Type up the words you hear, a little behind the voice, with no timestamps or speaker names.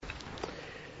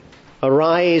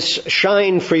Arise,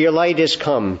 shine, for your light is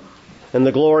come, and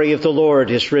the glory of the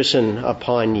Lord is risen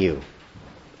upon you.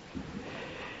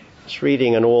 I was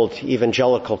reading an old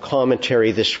evangelical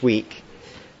commentary this week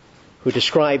who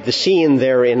described the scene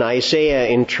there in Isaiah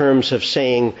in terms of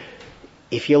saying,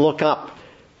 if you look up,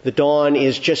 the dawn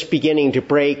is just beginning to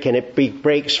break, and it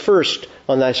breaks first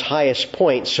on this highest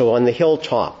point, so on the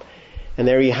hilltop. And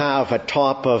there you have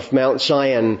atop of Mount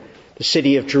Zion, the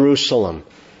city of Jerusalem.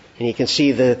 And you can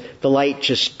see the light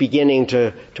just beginning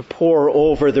to pour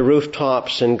over the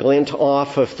rooftops and glint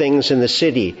off of things in the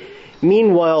city.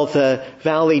 Meanwhile, the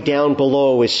valley down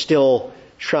below is still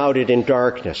shrouded in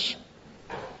darkness.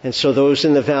 And so those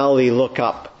in the valley look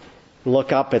up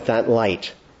at that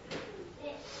light.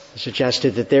 I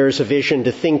suggested that there is a vision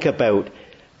to think about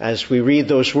as we read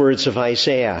those words of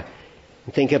Isaiah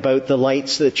and think about the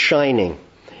lights that's shining.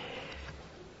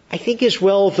 I think as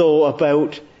well, though,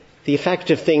 about the effect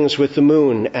of things with the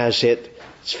moon as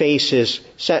its face is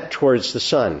set towards the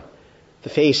sun. The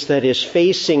face that is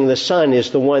facing the sun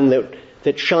is the one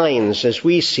that shines as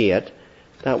we see it.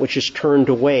 That which is turned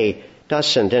away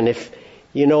doesn't. And if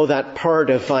you know that part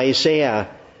of Isaiah,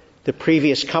 the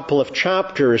previous couple of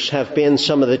chapters have been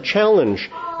some of the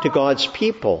challenge to God's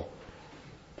people.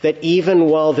 That even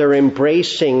while they're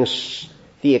embracing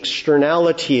the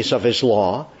externalities of His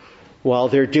law, while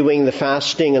they're doing the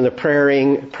fasting and the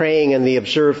praying and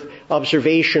the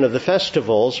observation of the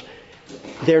festivals,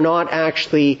 they're not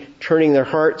actually turning their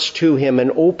hearts to Him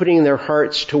and opening their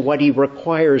hearts to what He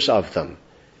requires of them.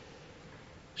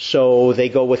 So they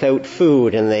go without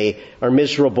food and they are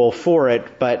miserable for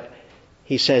it, but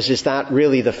He says, is that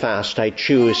really the fast I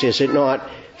choose? Is it not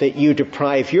that you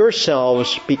deprive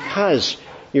yourselves because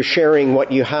you're sharing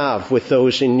what you have with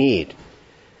those in need?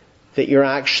 That you're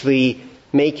actually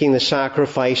making the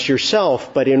sacrifice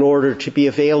yourself, but in order to be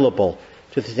available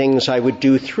to the things I would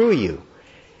do through you.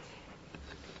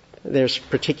 There's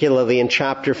particularly in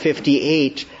chapter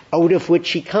 58, out of which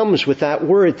He comes with that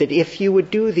word that if you would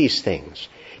do these things,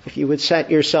 if you would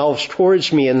set yourselves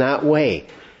towards me in that way,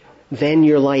 then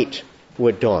your light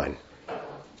would dawn.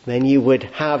 Then you would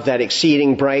have that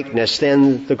exceeding brightness.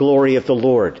 Then the glory of the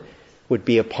Lord would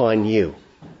be upon you.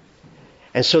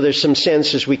 And so there's some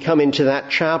sense as we come into that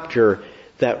chapter,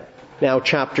 that now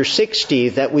chapter 60,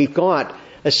 that we've got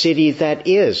a city that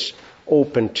is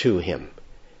open to Him.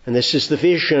 And this is the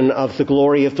vision of the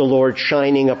glory of the Lord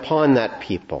shining upon that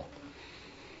people.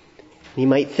 You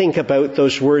might think about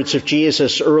those words of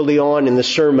Jesus early on in the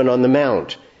Sermon on the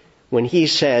Mount, when He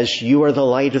says, you are the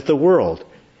light of the world.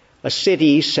 A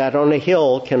city set on a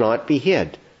hill cannot be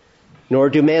hid. Nor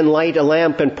do men light a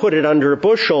lamp and put it under a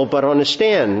bushel, but on a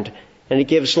stand, and it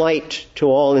gives light to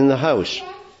all in the house.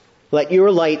 Let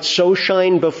your light so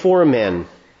shine before men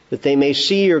that they may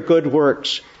see your good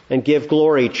works and give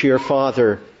glory to your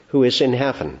Father who is in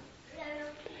heaven.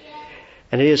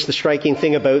 And it is the striking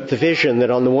thing about the vision that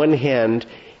on the one hand,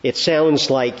 it sounds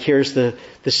like here's the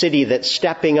city that's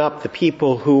stepping up, the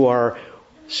people who are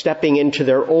stepping into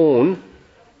their own,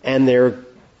 and they're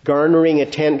garnering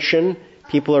attention.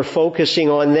 People are focusing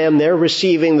on them. They're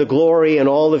receiving the glory, and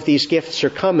all of these gifts are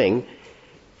coming.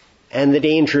 And the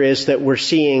danger is that we're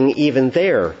seeing even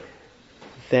there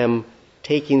them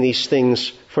taking these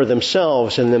things for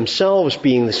themselves and themselves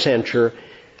being the center.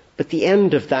 But the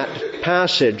end of that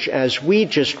passage, as we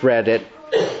just read it,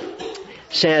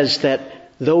 says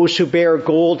that those who bear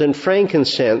gold and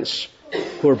frankincense,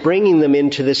 who are bringing them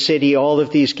into the city, all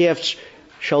of these gifts,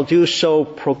 shall do so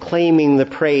proclaiming the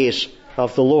praise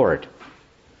of the Lord.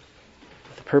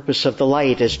 The purpose of the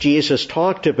light, as Jesus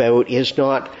talked about, is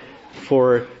not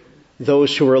for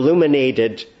those who are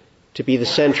illuminated to be the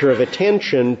center of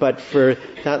attention, but for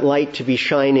that light to be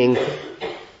shining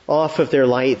off of their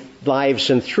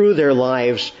lives and through their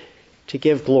lives to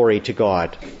give glory to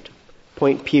God, to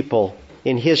point people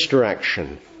in His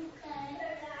direction.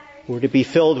 We're to be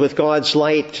filled with God's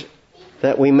light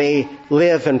that we may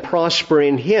live and prosper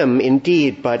in Him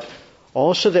indeed, but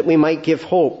also that we might give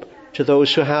hope to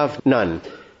those who have none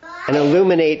and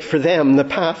illuminate for them the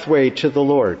pathway to the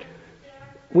Lord.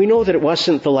 We know that it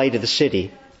wasn't the light of the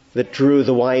city that drew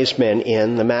the wise men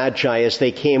in, the Magi, as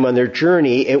they came on their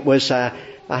journey. It was a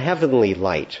heavenly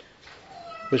light.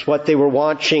 It was what they were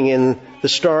watching in the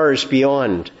stars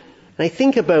beyond. And I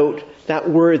think about that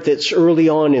word that's early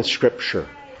on in Scripture.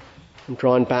 I'm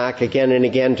drawn back again and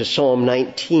again to Psalm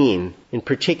 19 in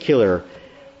particular,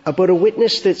 about a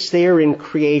witness that's there in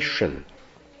creation,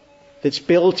 that's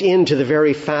built into the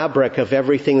very fabric of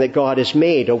everything that God has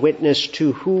made, a witness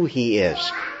to who He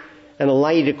is, and a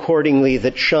light accordingly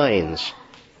that shines.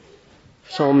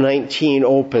 Psalm 19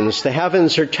 opens, "The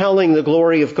heavens are telling the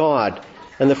glory of God,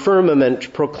 and the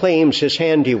firmament proclaims his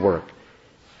handiwork.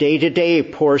 Day to day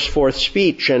pours forth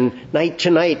speech, and night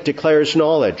to night declares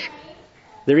knowledge.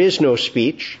 There is no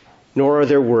speech, nor are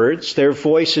there words. Their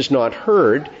voice is not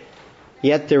heard,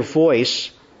 yet their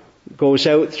voice goes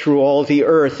out through all the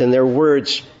earth, and their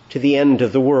words to the end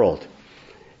of the world.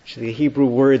 So the Hebrew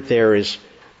word there is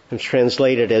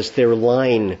translated as their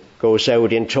line goes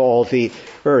out into all the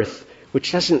earth,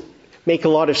 which doesn't make a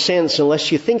lot of sense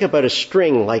unless you think about a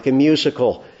string, like a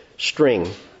musical string,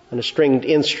 and a stringed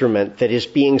instrument that is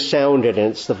being sounded,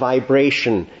 and it's the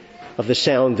vibration of the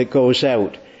sound that goes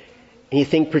out. And you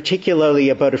think particularly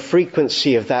about a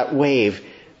frequency of that wave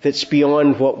that's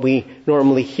beyond what we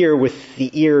normally hear with the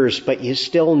ears, but you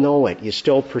still know it, you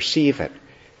still perceive it.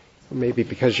 Maybe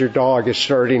because your dog is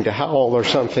starting to howl or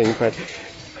something, but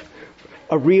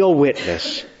a real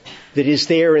witness that is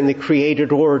there in the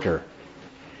created order.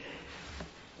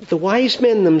 The wise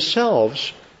men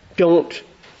themselves don't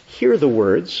hear the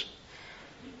words.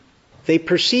 They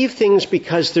perceive things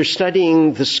because they're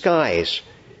studying the skies,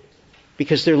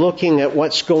 because they're looking at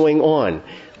what's going on.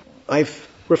 I've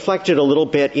reflected a little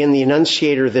bit in the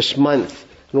Annunciator this month,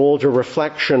 an older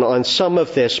reflection on some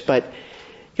of this, but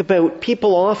about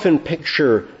people often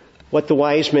picture what the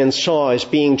wise men saw as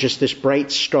being just this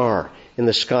bright star in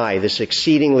the sky, this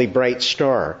exceedingly bright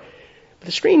star. But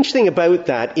the strange thing about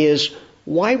that is,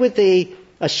 why would they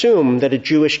assume that a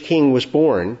Jewish king was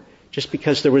born just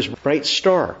because there was a bright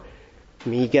star? I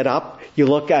mean, you get up, you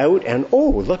look out, and oh,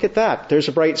 look at that, there's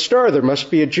a bright star, there must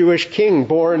be a Jewish king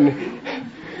born.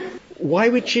 Why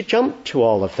would you jump to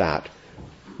all of that?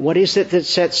 What is it that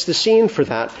sets the scene for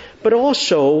that? But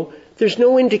also, there's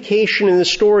no indication in the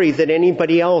story that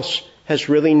anybody else has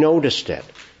really noticed it.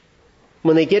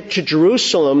 When they get to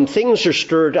Jerusalem, things are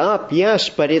stirred up, yes,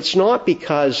 but it's not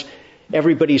because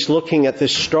everybody's looking at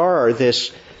this star,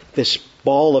 this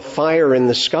ball of fire in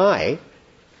the sky.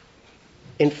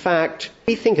 In fact,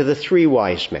 we think of the three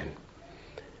wise men.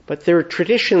 But there are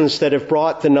traditions that have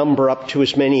brought the number up to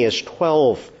as many as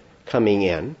 12 coming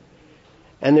in.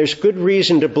 And there's good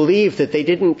reason to believe that they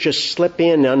didn't just slip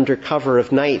in under cover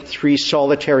of night, three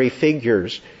solitary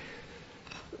figures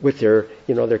with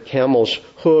their camel's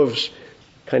hooves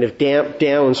kind of damped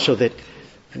down so that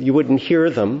you wouldn't hear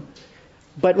them.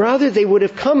 But rather they would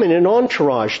have come in an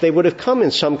entourage. They would have come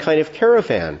in some kind of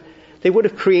caravan. They would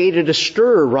have created a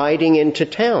stir riding into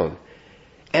town.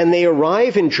 And they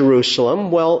arrive in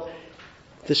Jerusalem. Well,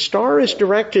 the star has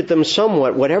directed them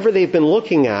somewhat, whatever they've been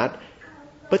looking at,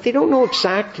 but they don't know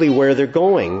exactly where they're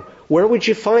going. Where would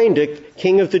you find a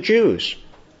king of the Jews?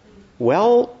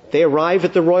 Well, they arrive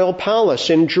at the royal palace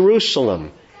in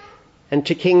Jerusalem. And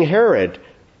to King Herod,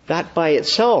 that by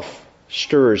itself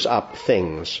stirs up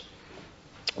things.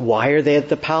 Why are they at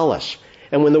the palace?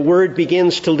 And when the word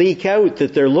begins to leak out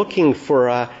that they're looking for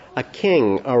a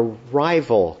king, a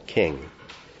rival king,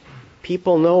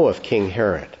 people know of King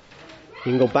Herod. You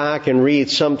can go back and read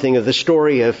something of the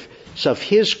story of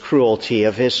his cruelty,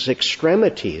 of his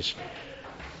extremities.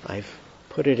 I've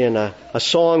put it in a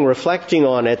song reflecting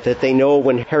on it, that they know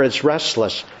when Herod's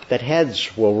restless, that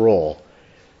heads will roll.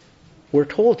 We're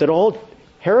told that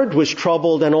Herod was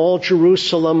troubled and all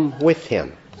Jerusalem with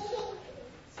him.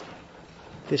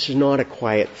 This is not a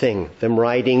quiet thing, them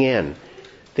riding in.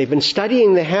 They've been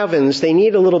studying the heavens. They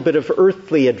need a little bit of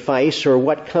earthly advice, or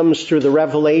what comes through the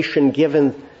revelation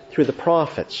given through the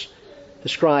prophets. The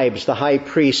scribes, the high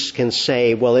priests can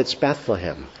say, well, it's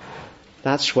Bethlehem.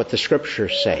 That's what the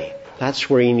scriptures say. That's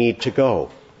where you need to go.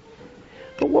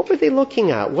 But what were they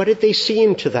looking at? What had they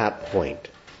seen to that point?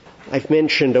 I've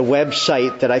mentioned a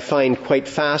website that I find quite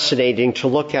fascinating to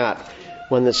look at,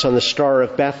 one that's on the Star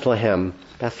of Bethlehem,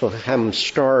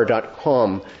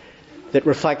 BethlehemStar.com, that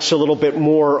reflects a little bit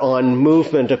more on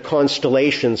movement of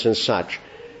constellations and such.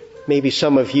 Maybe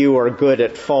some of you are good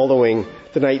at following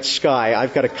the night sky.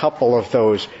 I've got a couple of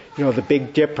those. The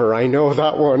Big Dipper, I know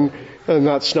that one, and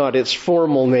that's not its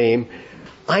formal name.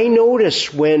 I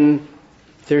notice when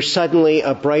there's suddenly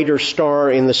a brighter star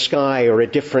in the sky or a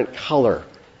different color.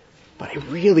 But I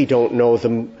really don't know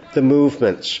the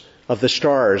movements of the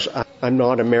stars. I'm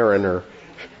not a mariner.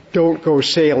 Don't go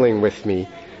sailing with me.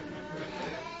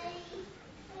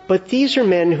 But these are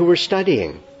men who were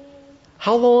studying.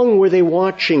 How long were they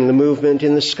watching the movement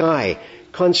in the sky?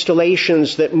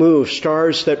 Constellations that move,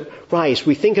 stars that rise.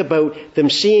 We think about them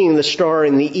seeing the star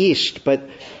in the east, but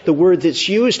the word that's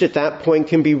used at that point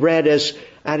can be read as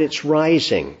at its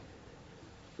rising.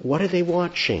 What are they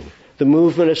watching? The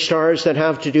movement of stars that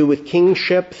have to do with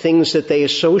kingship, things that they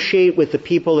associate with the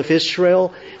people of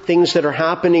Israel, things that are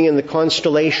happening in the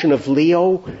constellation of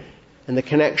Leo and the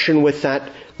connection with that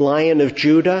Lion of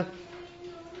Judah.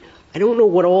 I don't know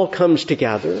what all comes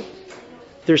together.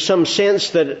 There's some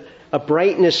sense that a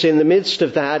brightness in the midst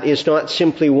of that is not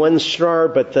simply one star,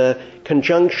 but the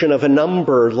conjunction of a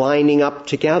number lining up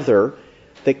together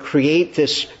that create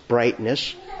this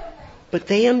brightness. But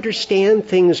they understand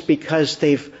things because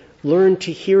they've learned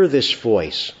to hear this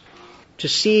voice, to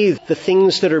see the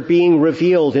things that are being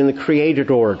revealed in the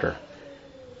created order.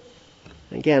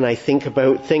 Again, I think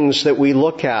about things that we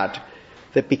look at,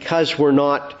 that because we're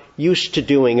not used to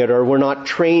doing it or we're not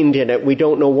trained in it, we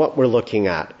don't know what we're looking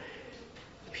at.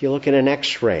 If you look at an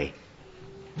X-ray,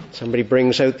 somebody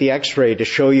brings out the X-ray to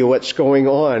show you what's going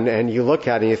on, and you look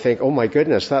at it and you think, oh my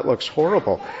goodness, that looks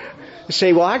horrible. You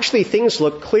say, well, actually things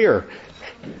look clear,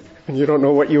 and you don't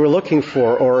know what you were looking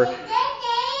for. Or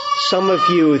some of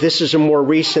you, this is a more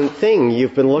recent thing,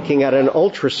 you've been looking at an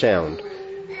ultrasound,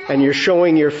 and you're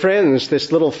showing your friends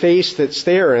this little face that's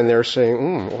there, and they're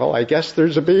saying, well, I guess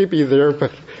there's a baby there,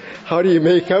 but how do you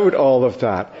make out all of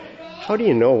that? How do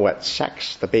you know what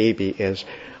sex the baby is?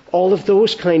 All of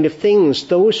those kind of things,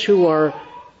 those who are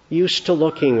used to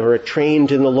looking or are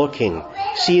trained in the looking,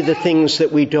 see the things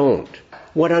that we don't.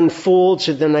 What unfolds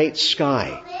in the night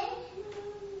sky.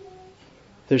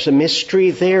 There's a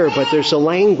mystery there, but there's a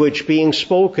language being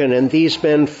spoken, and these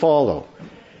men follow.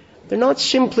 They're not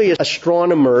simply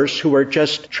astronomers who are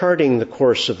just charting the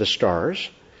course of the stars.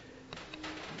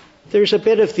 There's a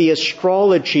bit of the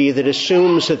astrology that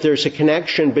assumes that there's a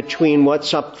connection between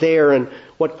what's up there and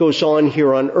what goes on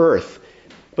here on earth.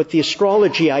 But the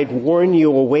astrology I'd warn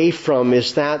you away from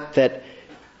is that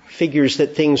figures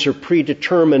that things are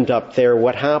predetermined up there.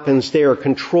 What happens there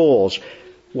controls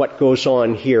what goes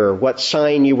on here. What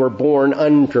sign you were born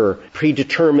under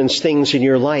predetermines things in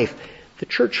your life. The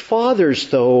church fathers,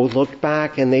 though, looked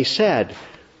back and they said,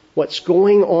 what's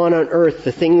going on earth,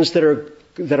 the things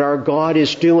that our God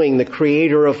is doing, the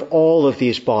creator of all of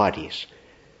these bodies,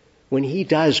 when he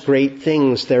does great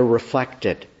things, they're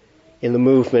reflected in the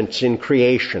movements in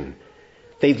creation.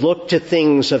 They look to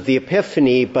things of the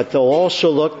Epiphany, but they'll also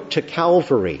look to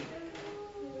Calvary.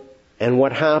 And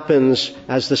what happens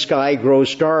as the sky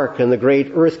grows dark and the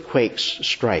great earthquakes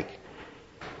strike.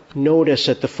 Notice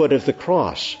at the foot of the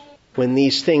cross, when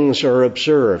these things are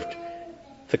observed,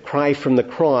 the cry from the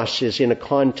cross is in a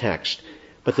context.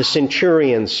 But the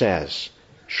centurion says,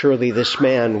 surely this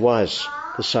man was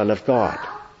the Son of God.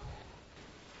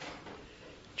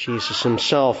 Jesus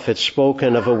himself had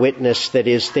spoken of a witness that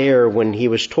is there when he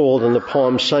was told on the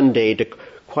Palm Sunday to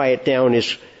quiet down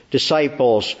his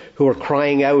disciples who were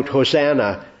crying out,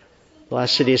 Hosanna,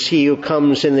 blessed is he who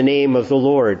comes in the name of the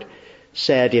Lord,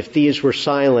 said, if these were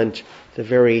silent, the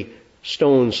very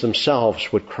stones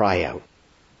themselves would cry out.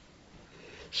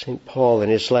 St. Paul, in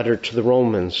his letter to the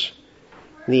Romans,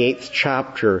 in the 8th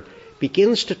chapter,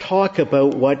 begins to talk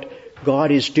about what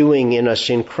God is doing in us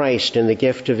in Christ in the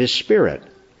gift of his Spirit.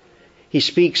 He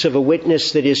speaks of a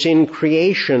witness that is in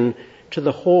creation to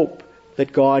the hope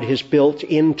that God has built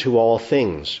into all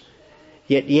things.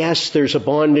 Yet, yes, there's a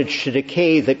bondage to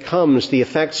decay that comes, the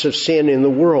effects of sin in the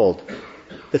world,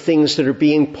 the things that are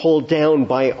being pulled down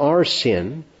by our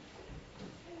sin,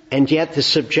 and yet the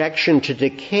subjection to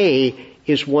decay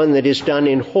is one that is done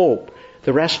in hope.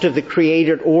 The rest of the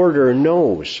created order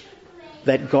knows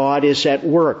that God is at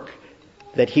work,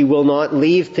 that he will not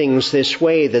leave things this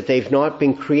way, that they've not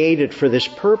been created for this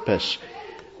purpose,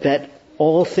 that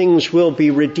all things will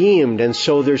be redeemed. And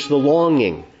so there's the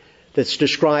longing that's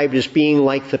described as being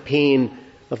like the pain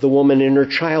of the woman in her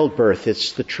childbirth.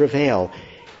 It's the travail.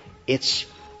 It's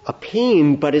a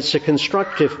pain, but it's a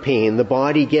constructive pain, the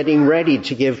body getting ready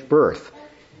to give birth.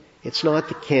 It's not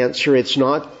the cancer, it's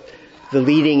not the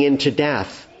leading into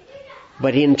death,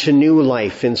 but into new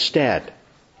life instead.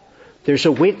 There's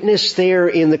a witness there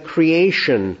in the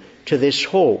creation to this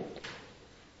hope.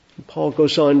 And Paul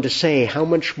goes on to say, how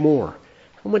much more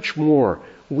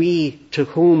we to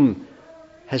whom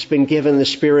has been given the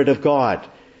Spirit of God,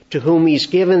 to whom he's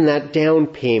given that down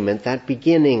payment, that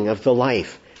beginning of the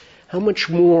life, how much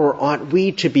more ought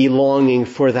we to be longing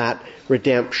for that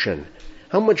redemption?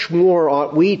 How much more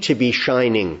ought we to be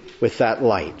shining with that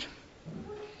light?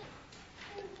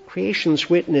 Creation's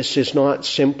witness is not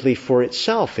simply for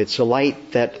itself. It's a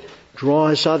light that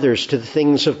draws others to the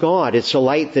things of God. It's a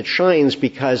light that shines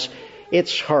because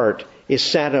its heart is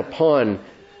set upon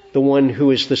the one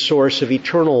who is the source of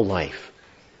eternal life.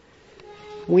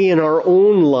 We in our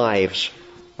own lives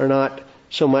are not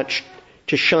so much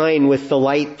to shine with the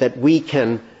light that we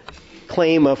can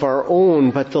claim of our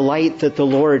own, but the light that the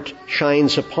Lord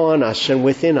shines upon us and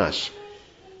within us.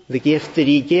 The gift that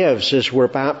he gives as we're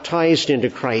baptized into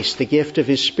Christ, the gift of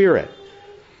his Spirit.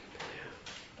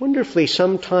 wonderfully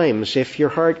sometimes if your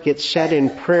heart gets set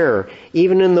in prayer,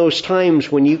 even in those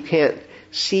times when you can't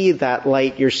see that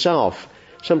light yourself,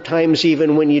 sometimes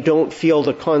even when you don't feel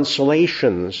the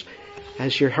consolations,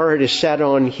 as your heart is set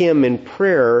on Him in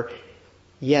prayer,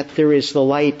 yet there is the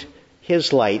light,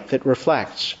 His light that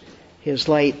reflects, His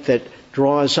light that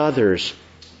draws others,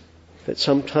 that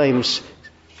sometimes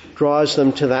draws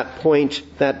them to that point,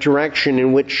 that direction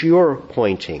in which you're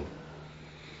pointing.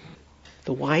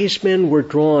 The wise men were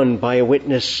drawn by a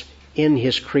witness in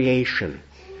His creation,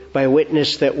 by a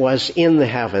witness that was in the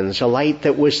heavens, a light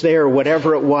that was there,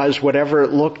 whatever it was, whatever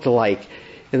it looked like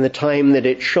in the time that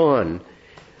it shone.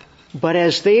 But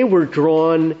as they were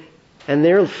drawn and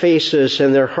their faces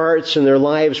and their hearts and their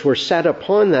lives were set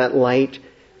upon that light,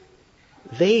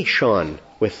 they shone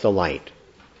with the light.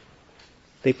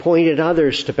 They pointed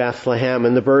others to Bethlehem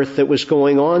and the birth that was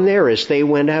going on there as they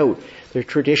went out. Their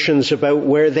traditions about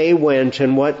where they went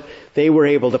and what they were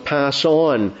able to pass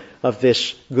on of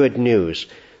this good news.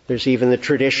 There's even the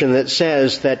tradition that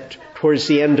says that towards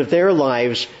the end of their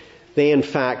lives, they in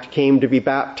fact came to be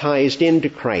baptized into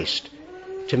Christ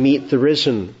to meet the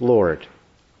risen Lord.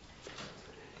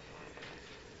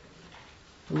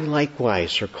 We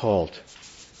likewise are called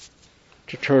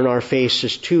to turn our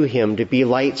faces to Him, to be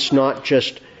lights not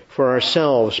just for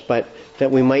ourselves, but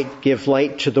that we might give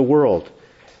light to the world.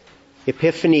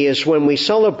 Epiphany is when we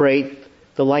celebrate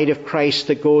the light of Christ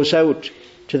that goes out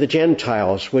to the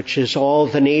Gentiles, which is all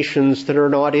the nations that are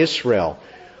not Israel,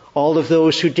 all of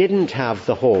those who didn't have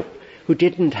the hope, who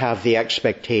didn't have the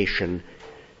expectation,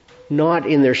 not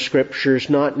in their scriptures,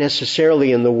 not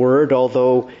necessarily in the Word,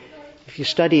 although if you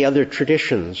study other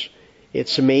traditions,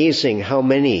 it's amazing how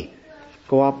many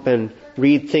go up and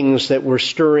read things that were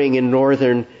stirring in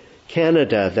northern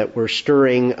Canada, that were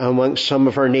stirring amongst some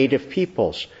of our native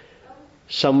peoples.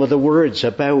 Some of the words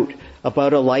about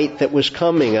a light that was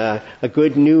coming, a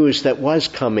good news that was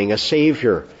coming, a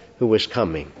Savior who was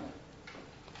coming,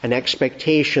 an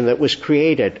expectation that was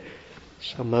created.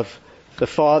 Some of the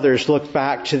fathers looked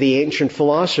back to the ancient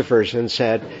philosophers and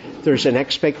said, there's an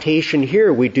expectation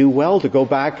here. We do well to go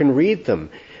back and read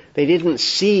them. They didn't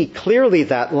see clearly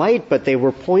that light, but they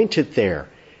were pointed there.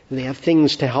 And they have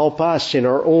things to help us in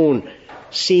our own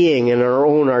seeing and our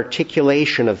own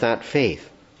articulation of that faith.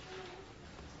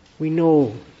 We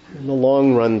know in the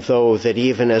long run, though, that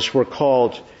even as we're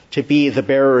called to be the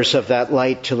bearers of that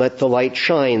light, to let the light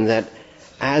shine, that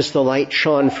as the light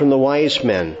shone from the wise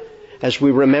men, as we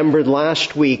remembered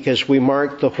last week as we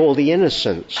marked the Holy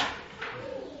Innocents,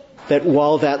 that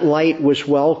while that light was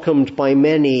welcomed by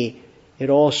many, it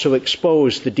also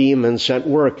exposed the demons at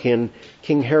work in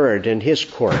King Herod and his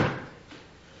court.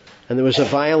 And there was a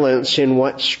violence in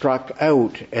what struck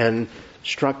out and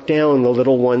struck down the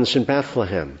little ones in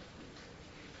Bethlehem.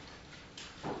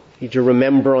 You need to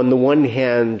remember on the one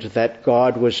hand that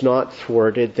God was not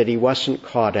thwarted, that He wasn't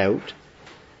caught out,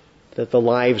 that the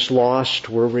lives lost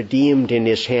were redeemed in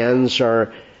His hands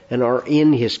and are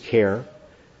in His care.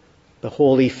 The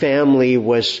Holy Family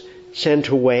was sent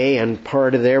away, and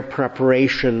part of their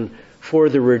preparation for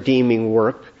the redeeming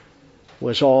work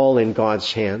was all in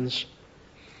God's hands.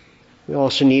 We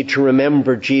also need to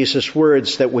remember Jesus'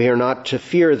 words that we are not to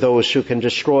fear those who can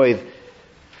destroy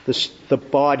the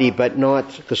body but not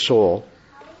the soul,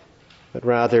 but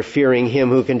rather fearing Him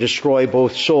who can destroy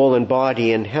both soul and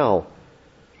body in hell.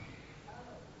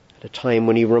 At a time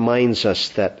when He reminds us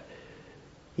that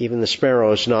even the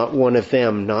sparrows, not one of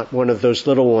them, not one of those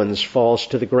little ones, falls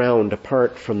to the ground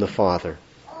apart from the Father.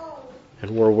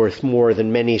 And we're worth more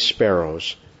than many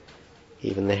sparrows.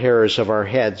 Even the hairs of our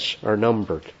heads are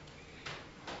numbered.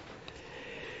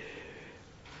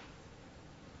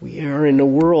 We are in a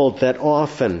world that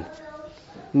often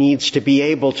needs to be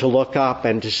able to look up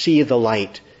and to see the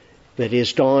light that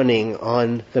is dawning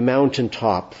on the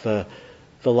mountaintop, the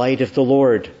light of the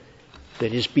Lord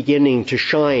that is beginning to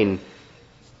shine,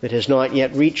 that has not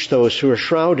yet reached those who are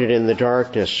shrouded in the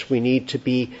darkness. We need to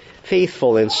be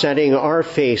faithful in setting our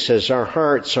faces, our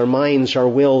hearts, our minds, our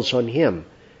wills on Him,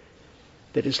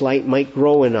 that His light might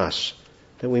grow in us,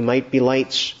 that we might be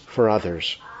lights for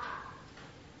others.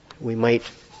 We might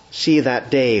see that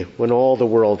day when all the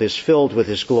world is filled with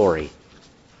His glory,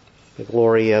 the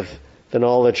glory of the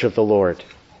knowledge of the Lord,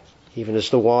 even as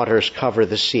the waters cover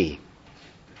the sea.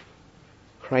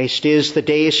 Christ is the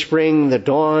day spring, the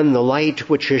dawn, the light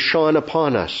which has shone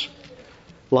upon us.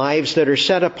 Lives that are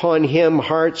set upon Him,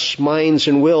 hearts, minds,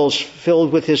 and wills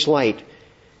filled with His light,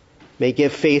 may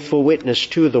give faithful witness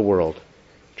to the world,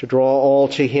 to draw all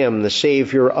to Him, the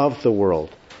Savior of the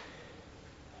world.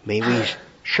 May we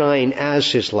shine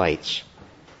as His lights.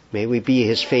 May we be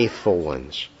His faithful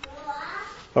ones.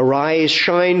 Arise,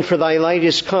 shine, for thy light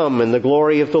is come, and the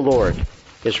glory of the Lord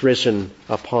is risen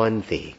upon thee.